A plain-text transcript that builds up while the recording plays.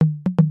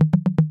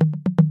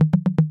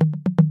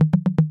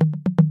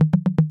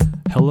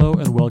Hello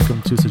and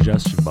welcome to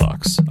Suggestion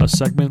Box, a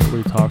segment where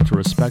we talk to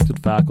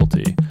respected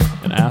faculty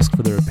and ask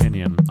for their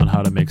opinion on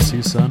how to make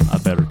CSUN a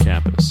better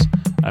campus.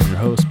 I'm your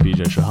host,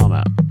 BJ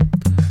Shahamat.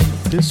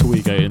 This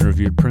week I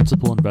interviewed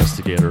Principal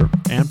Investigator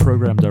and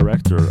Program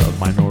Director of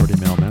Minority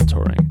Male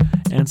Mentoring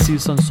and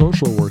CSUN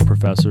Social Work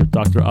Professor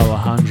Dr.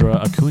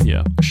 Alejandra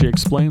Acuña. She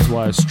explains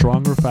why a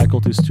stronger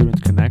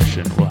faculty-student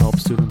connection will help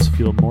students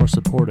feel more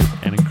supported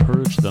and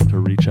encourage them to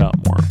reach out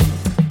more.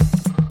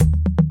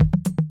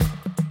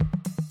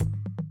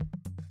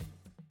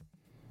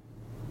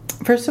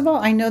 First of all,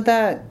 I know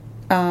that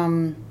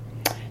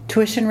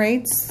tuition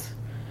rates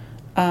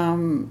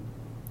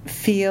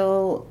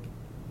feel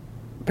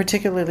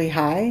particularly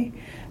high,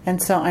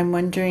 and so I'm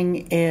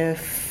wondering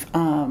if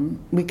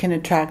we can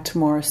attract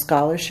more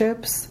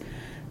scholarships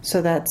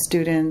so that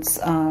students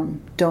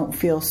don't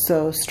feel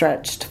so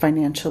stretched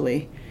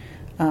financially.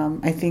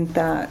 I think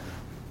that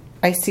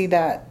I see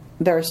that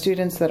there are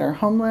students that are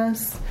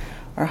homeless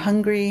or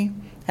hungry,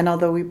 and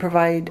although we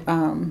provide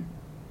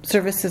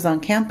services on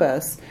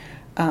campus,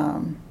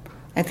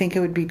 I think it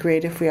would be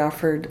great if we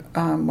offered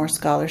more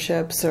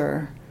scholarships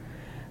or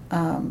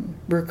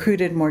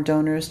recruited more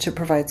donors to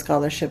provide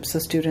scholarships so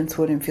students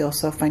wouldn't feel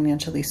so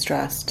financially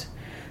stressed.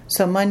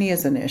 So money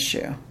is an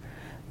issue.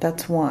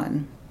 That's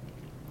one.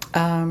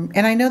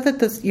 And I know that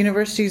the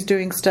university is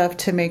doing stuff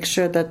to make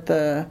sure that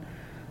the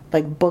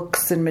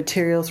books and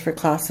materials for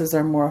classes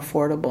are more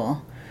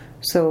affordable.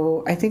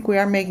 So I think we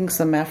are making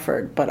some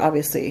effort, but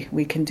obviously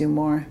we can do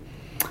more.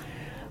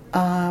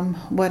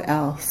 What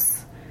else?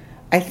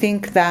 I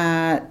think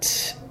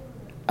that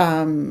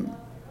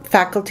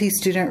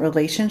faculty-student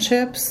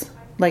relationships,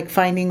 like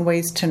finding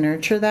ways to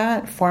nurture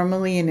that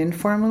formally and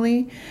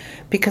informally,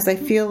 because I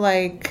feel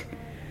like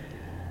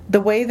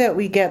the way that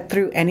we get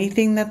through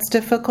anything that's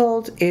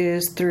difficult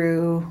is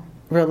through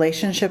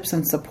relationships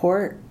and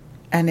support.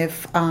 And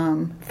if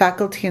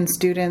faculty and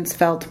students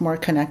felt more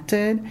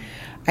connected,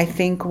 I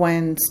think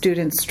when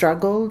students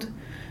struggled,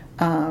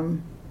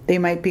 they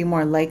might be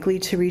more likely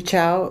to reach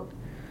out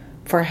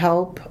for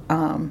help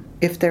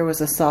if there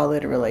was a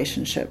solid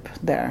relationship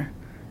there.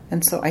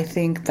 And so I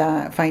think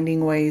that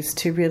finding ways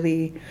to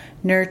really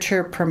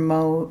nurture,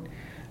 promote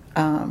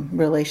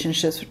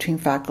relationships between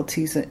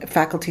faculty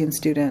and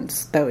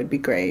students, that would be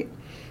great.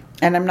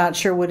 And I'm not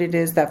sure what it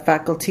is that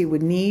faculty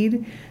would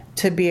need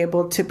to be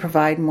able to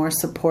provide more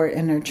support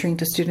and nurturing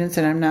to students,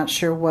 and I'm not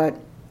sure what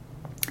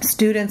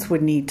students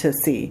would need to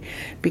see,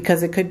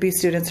 because it could be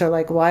students are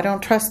like, well, I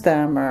don't trust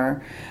them,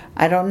 or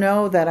I don't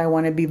know that I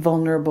want to be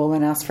vulnerable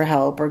and ask for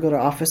help or go to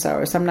office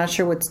hours. I'm not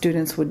sure what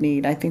students would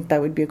need. I think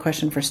that would be a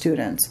question for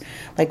students.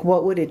 Like,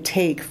 what would it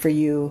take for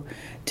you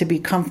to be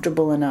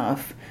comfortable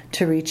enough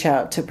to reach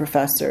out to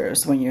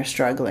professors when you're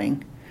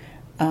struggling?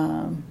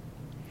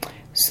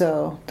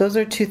 So those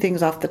are two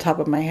things off the top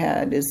of my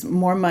head, is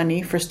more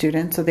money for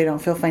students so they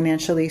don't feel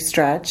financially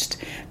stretched,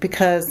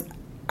 because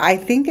I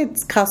think it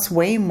costs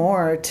way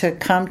more to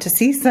come to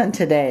CSUN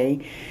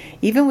today,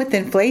 even with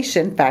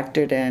inflation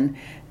factored in,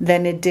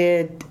 than it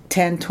did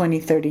 10, 20,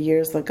 30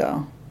 years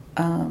ago.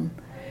 And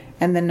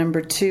then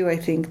number two, I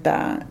think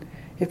that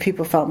if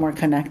people felt more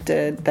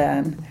connected,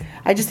 then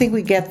I just think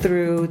we get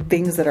through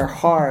things that are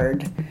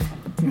hard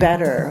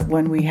better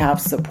when we have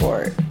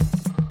support.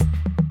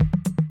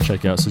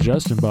 Check out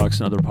Suggestion Box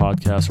and other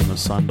podcasts from the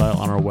Sundial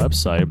on our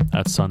website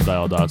at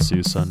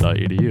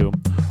sundial.csun.edu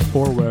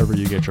or wherever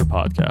you get your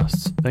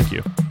podcasts. Thank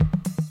you.